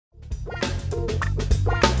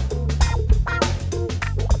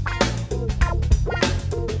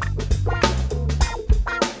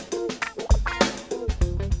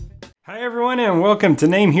and welcome to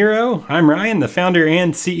NameHero. I'm Ryan, the founder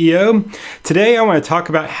and CEO. Today I want to talk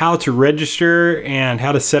about how to register and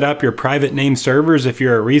how to set up your private name servers if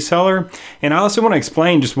you're a reseller. And I also want to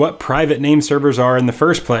explain just what private name servers are in the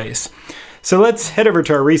first place. So let's head over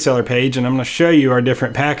to our reseller page and I'm going to show you our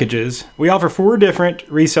different packages. We offer 4 different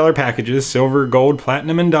reseller packages: silver, gold,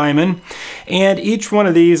 platinum, and diamond. And each one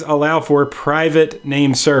of these allow for private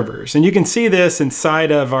name servers. And you can see this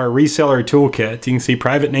inside of our reseller toolkit. You can see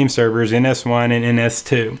private name servers, NS1 and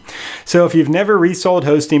NS2. So if you've never resold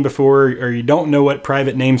hosting before or you don't know what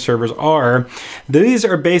private name servers are, these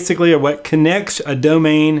are basically what connects a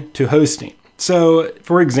domain to hosting. So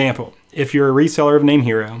for example, if you're a reseller of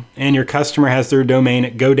NameHero and your customer has their domain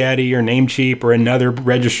at GoDaddy or Namecheap or another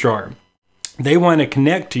registrar, they want to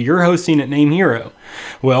connect to your hosting at NameHero.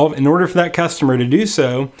 Well, in order for that customer to do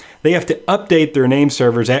so, they have to update their name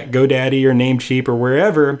servers at GoDaddy or Namecheap or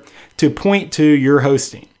wherever to point to your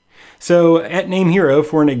hosting. So at NameHero,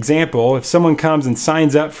 for an example, if someone comes and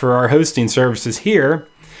signs up for our hosting services here,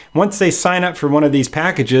 once they sign up for one of these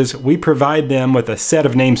packages, we provide them with a set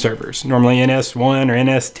of name servers, normally NS1 or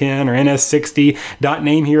NS10 or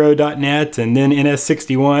NS60.namehero.net, and then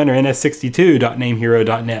NS61 or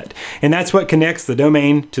NS62.namehero.net. And that's what connects the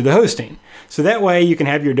domain to the hosting. So that way you can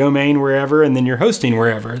have your domain wherever and then your hosting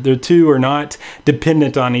wherever. The two are not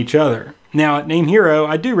dependent on each other. Now at NameHero,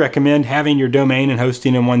 I do recommend having your domain and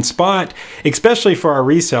hosting in one spot, especially for our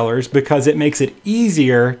resellers, because it makes it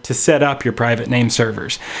easier to set up your private name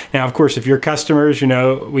servers. Now, of course, if your customers,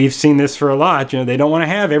 we've seen this for a lot, they don't want to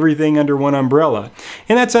have everything under one umbrella.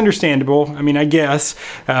 And that's understandable, I guess.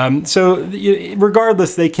 So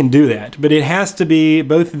regardless, they can do that. But it has to be,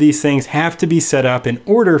 both of these things have to be set up in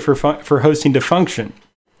order for hosting to function.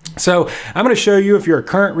 So I'm going to show you, if you're a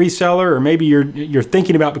current reseller or maybe you're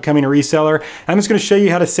thinking about becoming a reseller, I'm just going to show you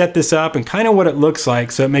how to set this up and kind of what it looks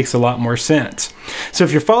like so it makes a lot more sense. So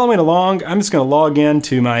if you're following along, I'm just going to log in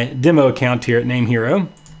to my demo account here at NameHero.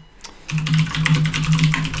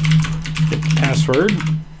 Get the password.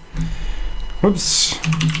 Whoops.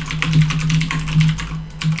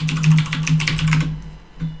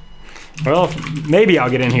 Well, maybe I'll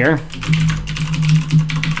get in here.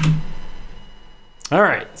 All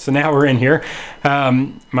right, so now we're in here.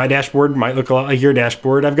 My dashboard might look a lot like your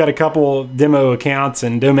dashboard. I've got a couple demo accounts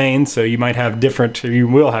and domains, so you might have different, or you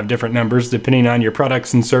will have different numbers depending on your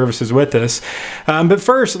products and services with us. But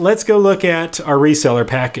first, let's go look at our reseller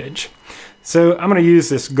package. So I'm going to use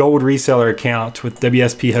this gold reseller account with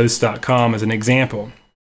WSPhost.com as an example.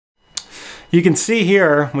 You can see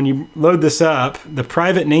here, when you load this up, the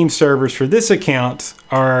private name servers for this account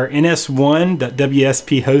are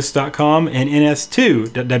ns1.wsphost.com and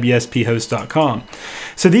ns2.wsphost.com.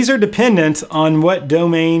 So these are dependent on what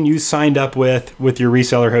domain you signed up with your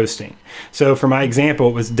reseller hosting. So for my example,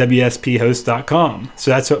 it was wsphost.com.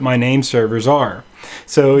 So that's what my name servers are.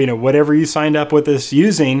 So, whatever you signed up with us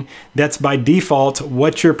using, that's by default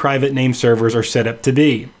what your private name servers are set up to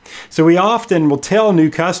be. So we often will tell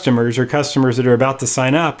new customers or customers that are about to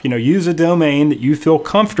sign up, use a domain that you feel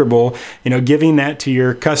comfortable, giving that to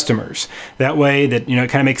your customers. That way that, it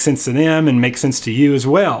kind of makes sense to them and makes sense to you as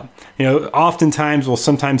well. Oftentimes we'll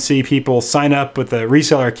sometimes see people sign up with a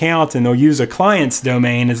reseller account and they'll use a client's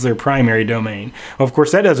domain as their primary domain. Well, of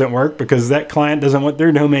course, that doesn't work because that client doesn't want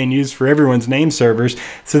their domain used for everyone's name servers,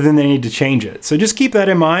 so then they need to change it. So just keep that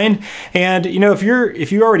in mind. And if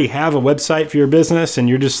you already have a website for your business and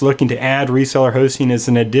you're just looking to add reseller hosting as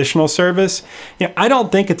an additional service, I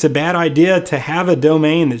don't think it's a bad idea to have a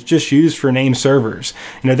domain that's just used for name servers.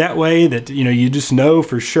 That way that you just know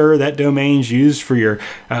for sure that domain's used for your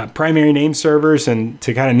primary name servers, and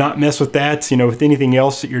to kind of not mess with that, with anything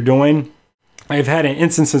else that you're doing. I've had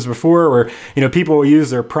instances before where people will use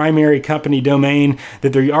their primary company domain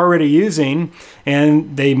that they're already using,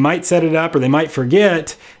 and they might set it up or they might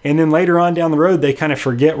forget, and then later on down the road they kind of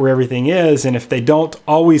forget where everything is. And if they don't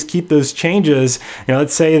always keep those changes,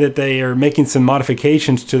 let's say that they are making some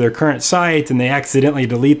modifications to their current site and they accidentally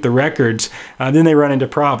delete the records, then they run into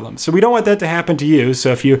problems. So we don't want that to happen to you.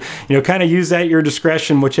 So if you kind of use that at your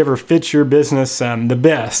discretion, whichever fits your business the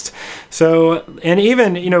best. So, and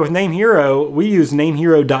even with NameHero, we use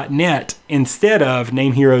namehero.net instead of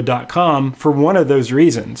namehero.com for one of those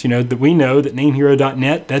reasons. That we know that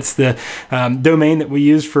namehero.net, that's the domain that we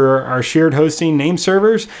use for our shared hosting name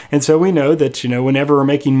servers. And so we know that, whenever we're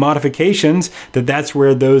making modifications, that's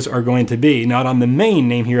where those are going to be, not on the main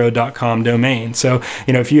namehero.com domain. So,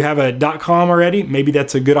 if you have a .com already, maybe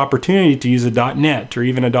that's a good opportunity to use a .net or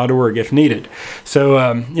even a .org if needed.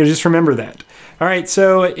 So, just remember that. All right,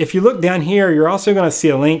 so if you look down here, you're also going to see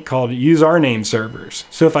a link called Use Our Name Servers.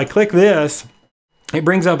 So if I click this, it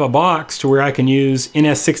brings up a box to where I can use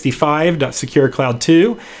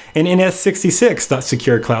ns65.securecloud2 and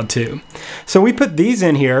ns66.securecloud2. So we put these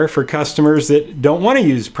in here for customers that don't want to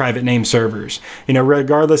use private name servers.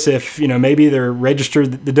 Regardless if, maybe they're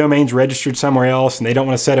registered, the domain's registered somewhere else and they don't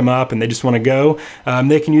want to set them up and they just want to go,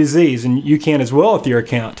 they can use these, and you can as well with your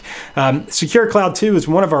account. SecureCloud2 is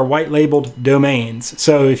one of our white labeled domains.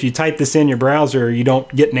 So if you type this in your browser, you don't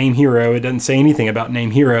get NameHero. It doesn't say anything about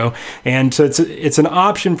NameHero. And so it's an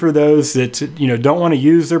option for those that don't want to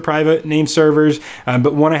use their private name servers,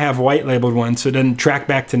 but want to have white labeled ones so it doesn't track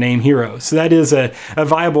back to NameHero. So that is a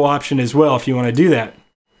viable option as well if you want to do that.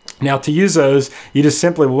 Now, to use those, you just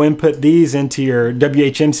simply will input these into your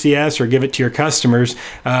WHMCS or give it to your customers,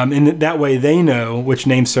 and that way they know which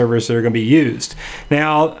name servers are going to be used.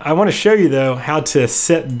 Now, I want to show you, though, how to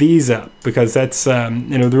set these up, because that's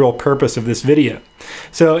the real purpose of this video.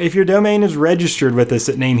 So if your domain is registered with us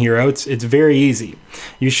at NameHero, it's very easy.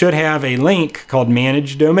 You should have a link called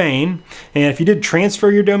Manage Domain, and if you did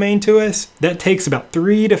transfer your domain to us, that takes about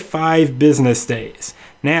 3 to 5 business days.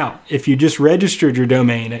 Now, if you just registered your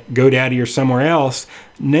domain at GoDaddy or somewhere else,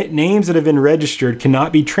 names that have been registered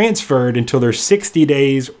cannot be transferred until they're 60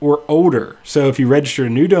 days or older. So if you register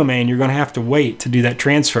a new domain, you're going to have to wait to do that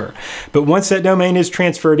transfer. But once that domain is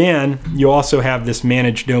transferred in, you'll also have this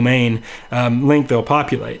Manage Domain link that'll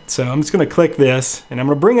populate. So I'm just going to click this, and I'm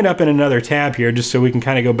going to bring it up in another tab here just so we can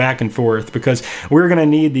kind of go back and forth, because we're going to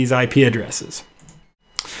need these IP addresses.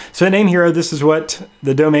 So at NameHero, this is what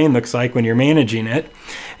the domain looks like when you're managing it.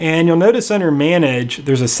 And you'll notice under Manage,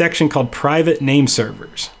 there's a section called Private Name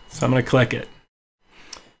Servers. So I'm going to click it.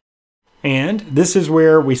 And this is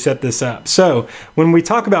where we set this up. So when we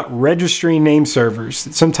talk about registering name servers,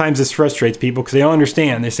 sometimes this frustrates people because they don't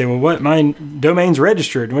understand. They say, well, what? My domain's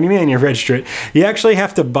registered. What do you mean you're registered? You actually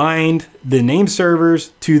have to bind the name servers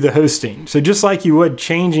to the hosting. So just like you would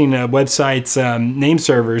changing a website's name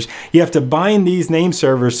servers, you have to bind these name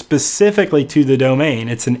servers specifically to the domain.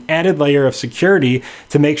 It's an added layer of security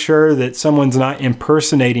to make sure that someone's not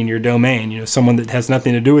impersonating your domain, someone that has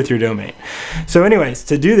nothing to do with your domain. So anyways,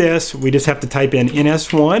 to do this, we just have to type in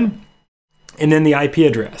NS1 and then the IP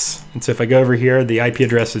address. And so if I go over here, the IP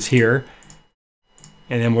address is here,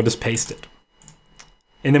 and then we'll just paste it.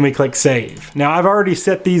 And then we click Save. Now I've already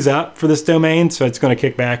set these up for this domain, so it's going to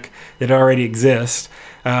kick back that it already exists.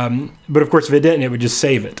 But of course, if it didn't, it would just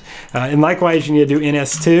save it. And likewise, you need to do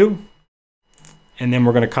NS2, and then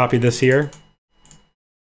we're going to copy this here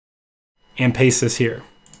and paste this here.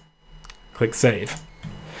 Click Save.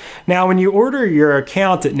 Now, when you order your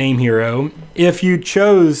account at NameHero, if you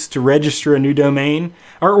chose to register a new domain,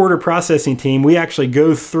 our order processing team, we actually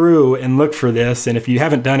go through and look for this. And if you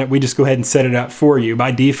haven't done it, we just go ahead and set it up for you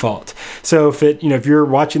by default. So if you're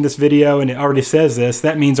watching this video and it already says this,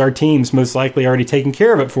 that means our team's most likely already taken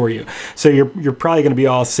care of it for you. So you're probably going to be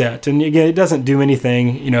all set. And again, it doesn't do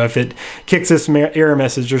anything. If it kicks this error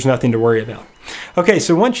message, there's nothing to worry about. Okay,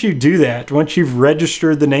 so once you do that, once you've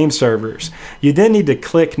registered the name servers, you then need to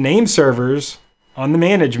click Name Servers on the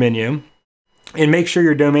Manage menu and make sure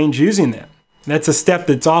your domain's using them. That's a step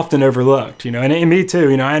that's often overlooked, and me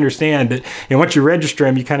too, I understand that once you register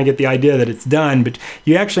them, you kind of get the idea that it's done, but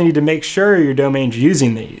you actually need to make sure your domain's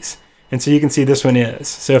using these. And so you can see this one is.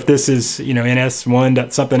 So if this is,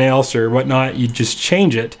 ns1 something else or whatnot, you just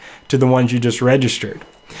change it to the ones you just registered.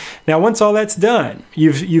 Now, once all that's done,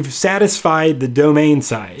 you've satisfied the domain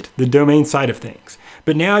side of things.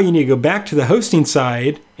 But now you need to go back to the hosting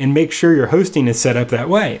side and make sure your hosting is set up that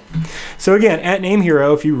way. So again, at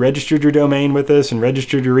NameHero, if you registered your domain with us and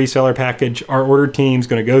registered your reseller package, our order team's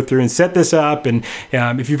going to go through and set this up. And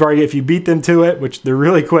if you beat them to it, which they're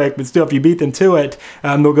really quick, but still, if you beat them to it,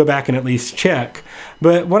 they'll go back and at least check.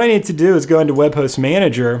 But what I need to do is go into Web Host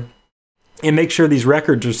Manager and make sure these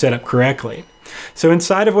records are set up correctly. So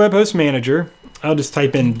inside of Web Host Manager, I'll just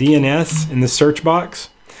type in DNS in the search box,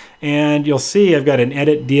 and you'll see I've got an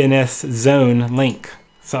Edit DNS Zone link.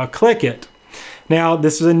 So I'll click it. Now,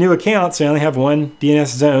 this is a new account, so I only have one DNS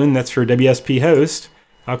zone. That's for WSP host.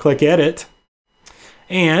 I'll click Edit.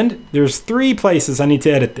 And there's 3 places I need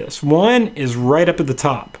to edit this. One is right up at the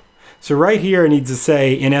top. So right here, it needs to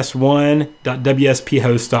say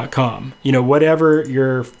ns1.wsphost.com. Whatever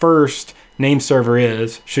your first name server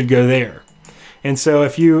is should go there. And so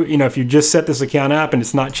if you just set this account up and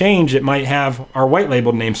it's not changed, it might have our white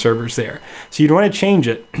labeled name servers there. So you'd want to change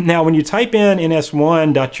it. Now, when you type in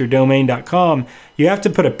ns1.yourdomain.com, you have to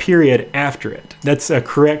put a period after it. That's a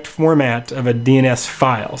correct format of a DNS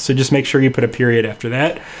file. So just make sure you put a period after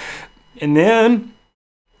that. And then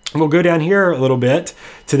we'll go down here a little bit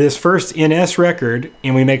to this first NS record,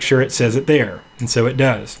 and we make sure it says it there. And so it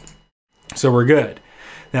does. So we're good.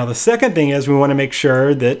 Now the second thing is we want to make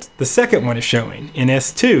sure that the second one is showing,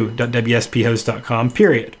 ns2.wsphost.com,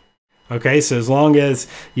 period. Okay, so as long as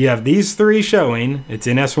you have these three showing, it's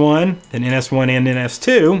ns1, then ns1 and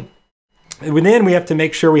ns2, then we have to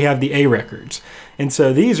make sure we have the A records. And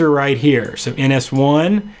so these are right here. So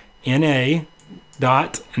ns1, na,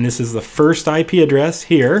 dot, and this is the first IP address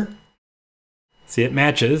here. See, it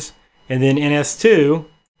matches. And then ns2,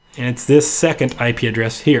 and it's this second IP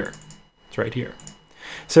address here. It's right here.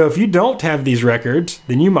 So if you don't have these records,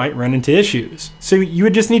 then you might run into issues. So you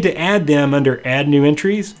would just need to add them under Add New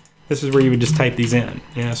Entries. This is where you would just type these in,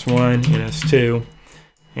 ns1, ns2,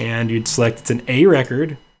 and you'd select it's an A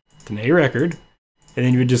record, and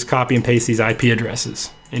then you would just copy and paste these IP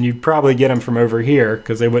addresses. And you'd probably get them from over here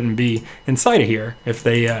because they wouldn't be inside of here if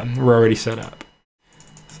they were already set up.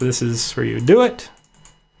 So this is where you would do it.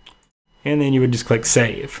 And then you would just click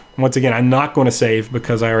Save. Once again, I'm not going to save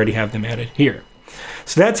because I already have them added here.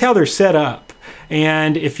 So that's how they're set up.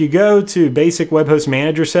 And if you go to Basic Web Host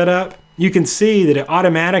Manager Setup, you can see that it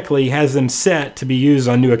automatically has them set to be used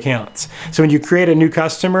on new accounts. So when you create a new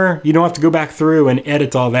customer, you don't have to go back through and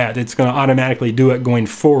edit all that. It's going to automatically do it going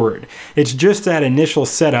forward. It's just that initial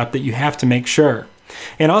setup that you have to make sure.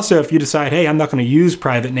 And also, if you decide, hey, I'm not going to use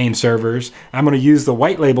private name servers, I'm going to use the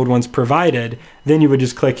white labeled ones provided, then you would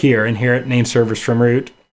just click here, Inherit Name Servers from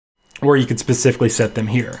Root, or you could specifically set them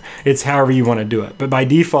here. It's however you want to do it. But by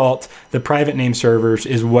default, the private name servers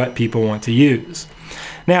is what people want to use.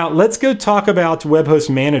 Now, let's go talk about Web Host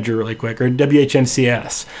Manager really quick, or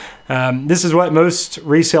WHMCS. This is what most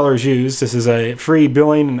resellers use. This is a free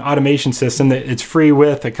billing and automation system that it's free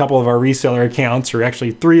with a couple of our reseller accounts, or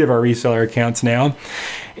actually 3 of our reseller accounts now.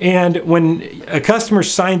 And when a customer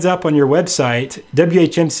signs up on your website,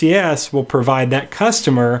 WHMCS will provide that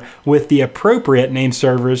customer with the appropriate name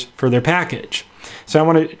servers for their package. So I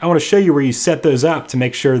want to show you where you set those up to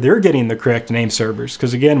make sure they're getting the correct name servers.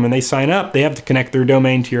 Because again, when they sign up, they have to connect their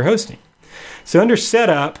domain to your hosting. So under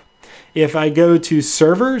Setup, if I go to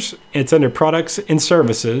Servers, it's under Products and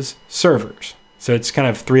Services, Servers. So it's kind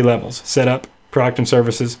of 3 levels: Setup, Product and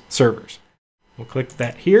Services, Servers. We'll click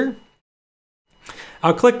that here.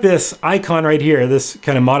 I'll click this icon right here, this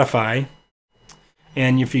kind of modify.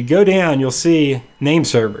 And if you go down, you'll see Name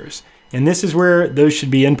Servers. And this is where those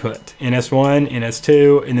should be input, ns1,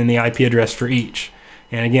 ns2, and then the IP address for each.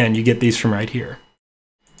 And again, you get these from right here.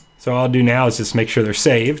 So all I'll do now is just make sure they're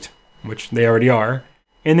saved, which they already are,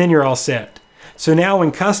 and then you're all set. So now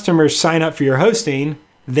when customers sign up for your hosting,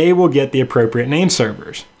 they will get the appropriate name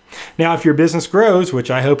servers. Now, if your business grows,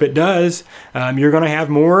 which I hope it does, you're going to have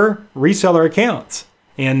more reseller accounts.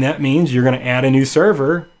 And that means you're going to add a new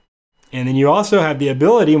server. And then you also have the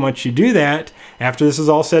ability, once you do that, after this is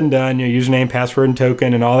all said and done, your username, password, and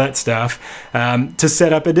token, and all that stuff, to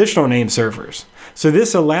set up additional name servers. So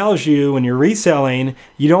this allows you, when you're reselling,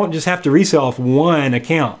 you don't just have to resell off one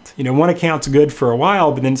account. You know, one account's good for a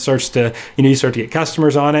while, but then it starts to, you start to get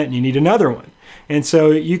customers on it, and you need another one. And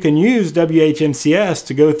so you can use WHMCS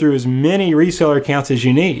to go through as many reseller accounts as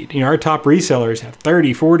you need. Our top resellers have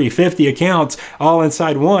 30, 40, 50 accounts all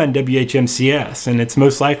inside one WHMCS, and it's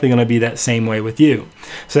most likely going to be that same way with you.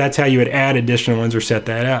 So that's how you would add additional ones or set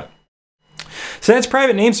that up. So that's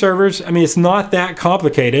private name servers. I mean, it's not that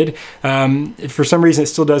complicated. For some reason, it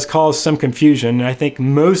still does cause some confusion. And I think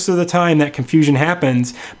most of the time that confusion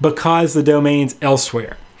happens because the domain's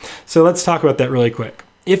elsewhere. So let's talk about that really quick.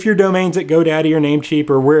 If your domain's at GoDaddy or Namecheap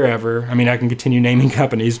or wherever, I mean, I can continue naming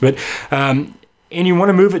companies, but and you want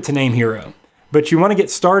to move it to NameHero, but you want to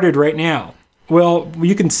get started right now. Well,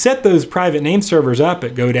 you can set those private name servers up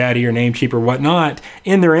at GoDaddy or Namecheap or whatnot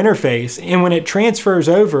in their interface, and when it transfers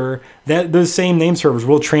over, those same name servers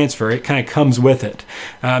will transfer. It kind of comes with it.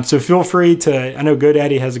 So feel free to, I know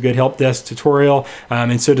GoDaddy has a good help desk tutorial,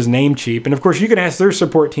 and so does Namecheap. And of course, you can ask their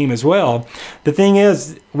support team as well. The thing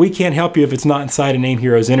is, we can't help you if it's not inside of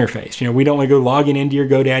NameHero's interface. We don't want to go logging into your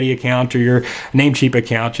GoDaddy account or your Namecheap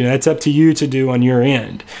account. That's up to you to do on your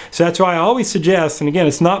end. So that's why I always suggest, and again,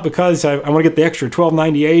 it's not because I want to get the extra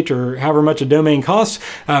 $12.98 or however much a domain costs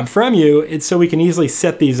from you. It's so we can easily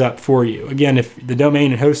set these up for you. Again, if the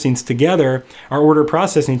domain and hosting's together, our order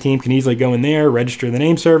processing team can easily go in there, register the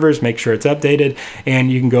name servers, make sure it's updated, and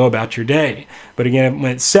you can go about your day. But again,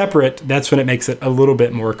 when it's separate, that's when it makes it a little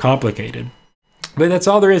bit more complicated. But that's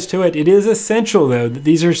all there is to it. It is essential, though, that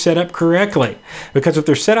these are set up correctly, because if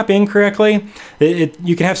they're set up incorrectly,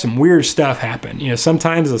 you can have some weird stuff happen. You know,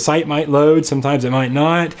 sometimes the site might load, sometimes it might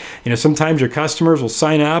not. You know, sometimes your customers will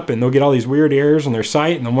sign up and they'll get all these weird errors on their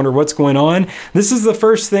site and they'll wonder what's going on. This is the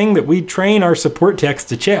first thing that we train our support techs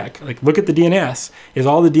to check. Like, look at the DNS. Is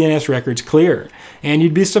all the DNS records clear? And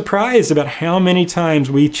you'd be surprised about how many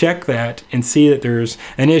times we check that and see that there's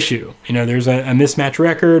an issue. You know, there's a mismatch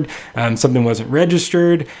record, something wasn't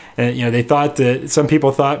registered. You know, they thought that, some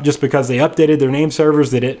people thought just because they updated their name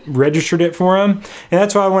servers that it registered it for them. And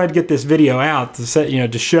that's why I wanted to get this video out to set, you know,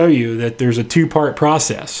 to show you that there's a two-part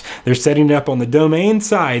process. They're setting it up on the domain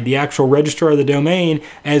side, the actual registrar of the domain,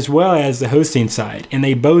 as well as the hosting side, and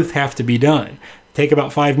they both have to be done. Takes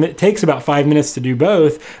about 5 minutes to do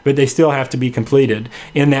both, but they still have to be completed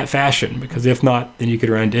in that fashion, because if not, then you could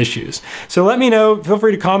run into issues. So let me know. Feel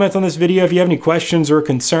free to comment on this video if you have any questions or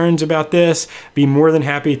concerns about this. Be more than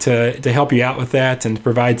happy to help you out with that and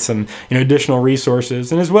provide some, you know, additional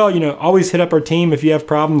resources. And as well, you know, always hit up our team if you have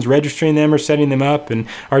problems registering them or setting them up, and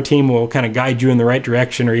our team will kind of guide you in the right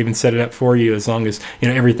direction or even set it up for you, as long as, you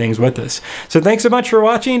know, everything's with us. So thanks so much for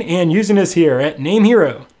watching and using us here at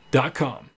NameHero.com.